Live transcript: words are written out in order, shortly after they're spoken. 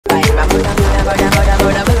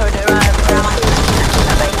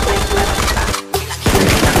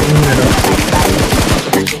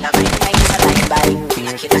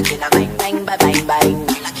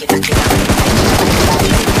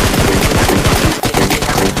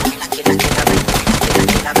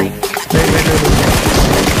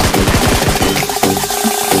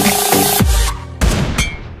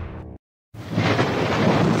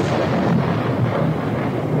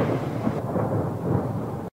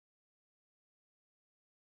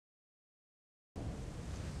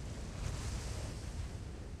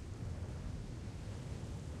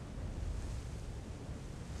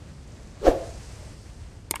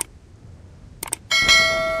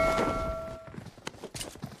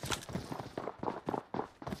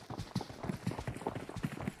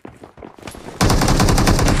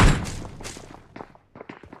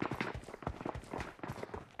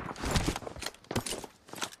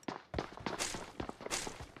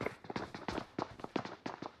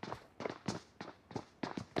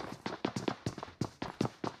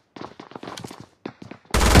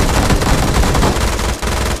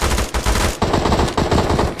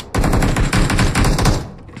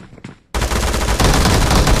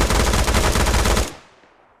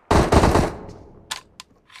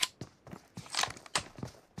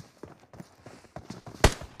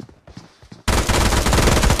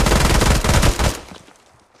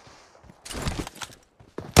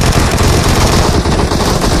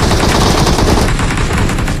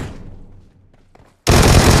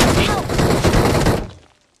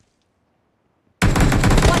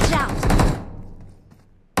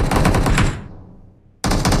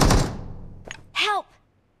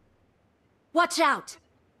Watch out!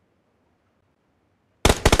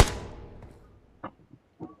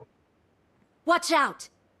 Watch out!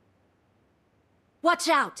 Watch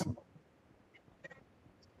out!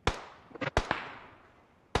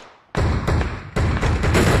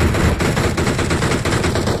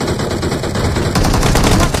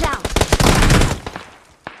 Watch out!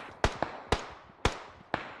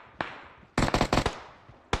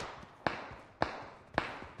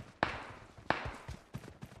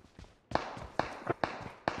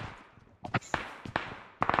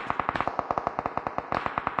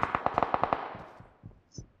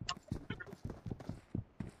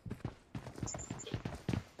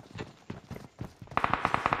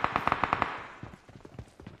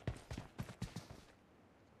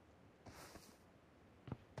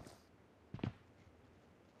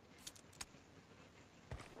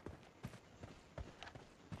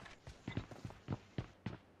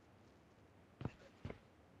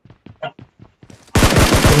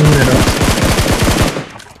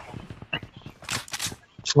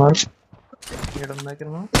 Smart.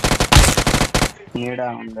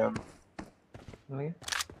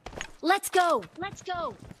 Let's go! Let's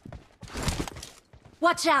go!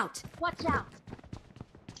 Watch out! Watch out!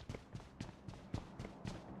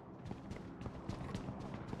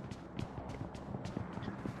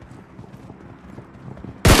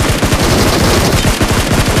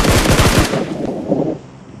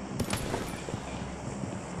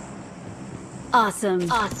 Awesome.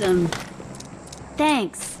 Awesome.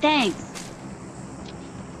 Thanks. Thanks.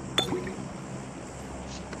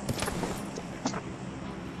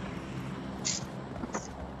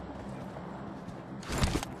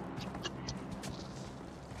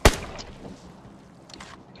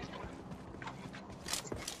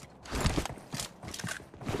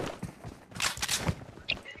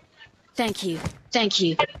 Thank you. Thank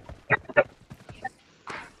you.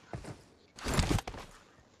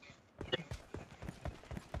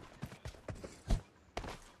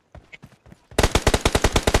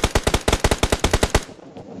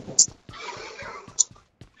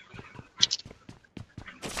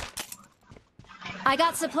 I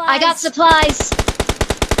got supplies. I got supplies.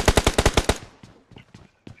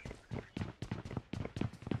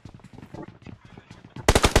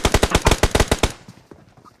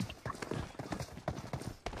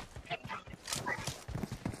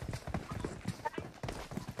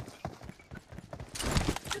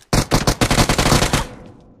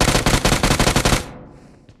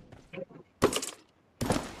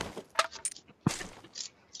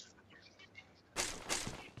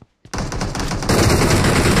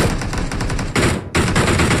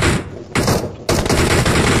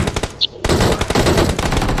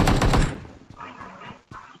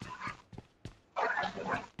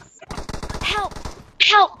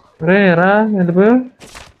 Help! Rera, itu bu.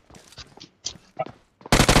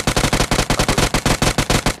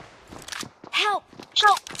 Help!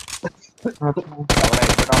 Help!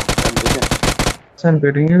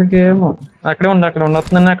 Sandpeting game. అక్కడే ఉండు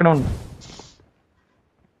వస్తున్నాను అక్కడ ఉండు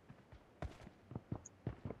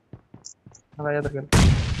అలా ఎదురుగా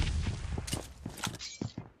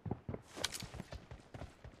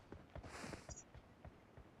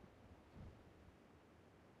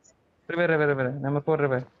Reeve number 4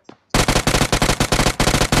 Reeve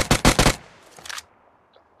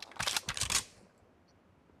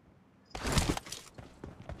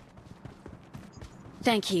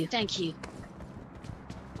Thank you. Thank you.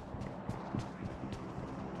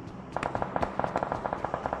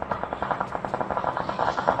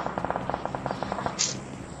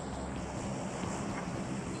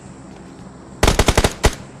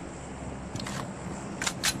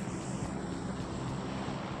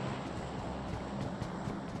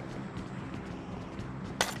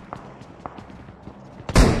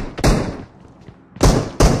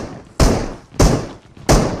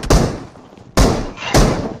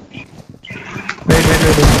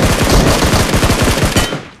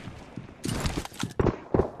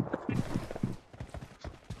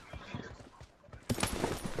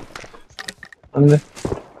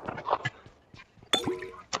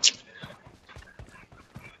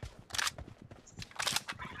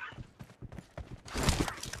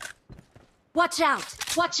 Watch out!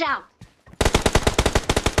 Watch out!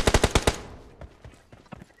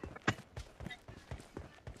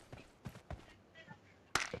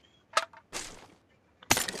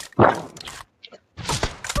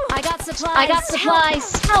 I got supplies. I got supplies.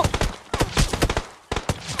 Help!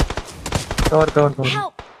 Cover.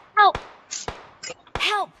 Help! Help!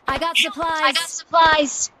 Help! I got supplies. I got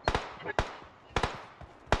supplies.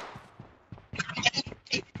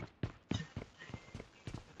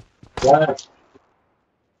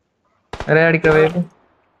 अरे अड़िका वेप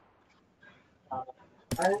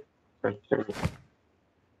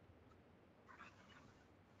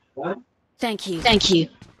Thank you. Thank you.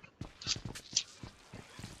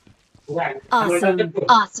 Awesome.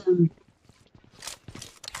 Awesome.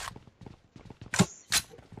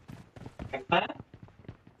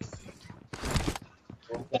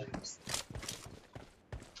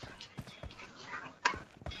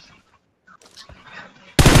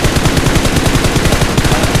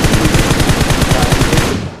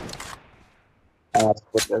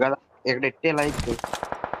 కదా ఇక్కడ ఎట్టే like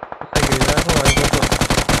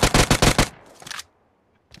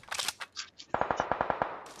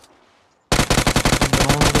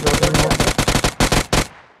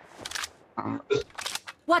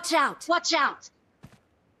Watch out. Watch out.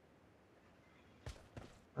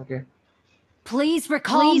 Okay. Please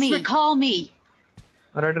recall Please me. recall me.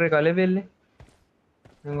 अरे काले bell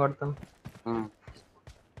నేను కొడతాను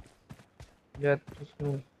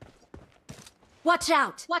Watch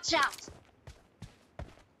out. Watch out.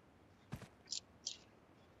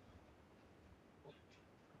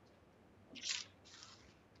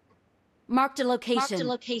 Marked a Marked a location.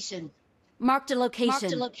 location. Marked a Marked a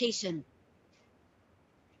location. location.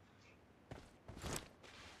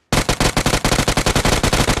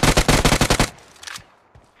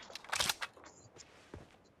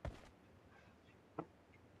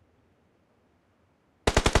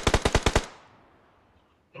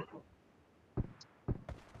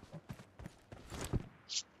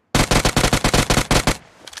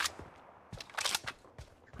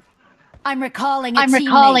 I'm recalling a I'm teammate.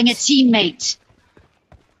 recalling a teammate.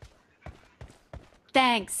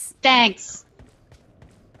 Thanks. Thanks.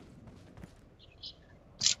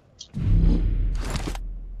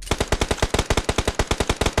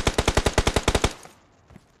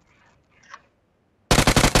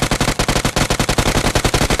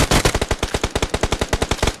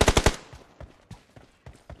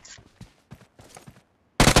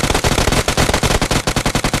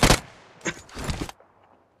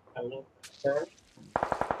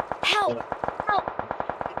 Help. Help.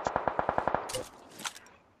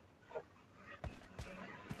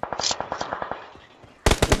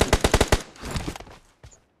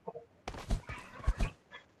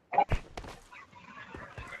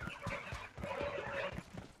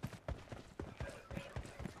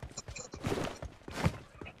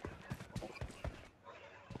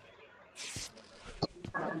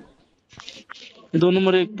 दो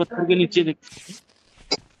number एक पत्थर के नीचे देख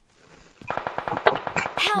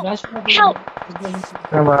Help. Help.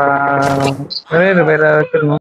 अरे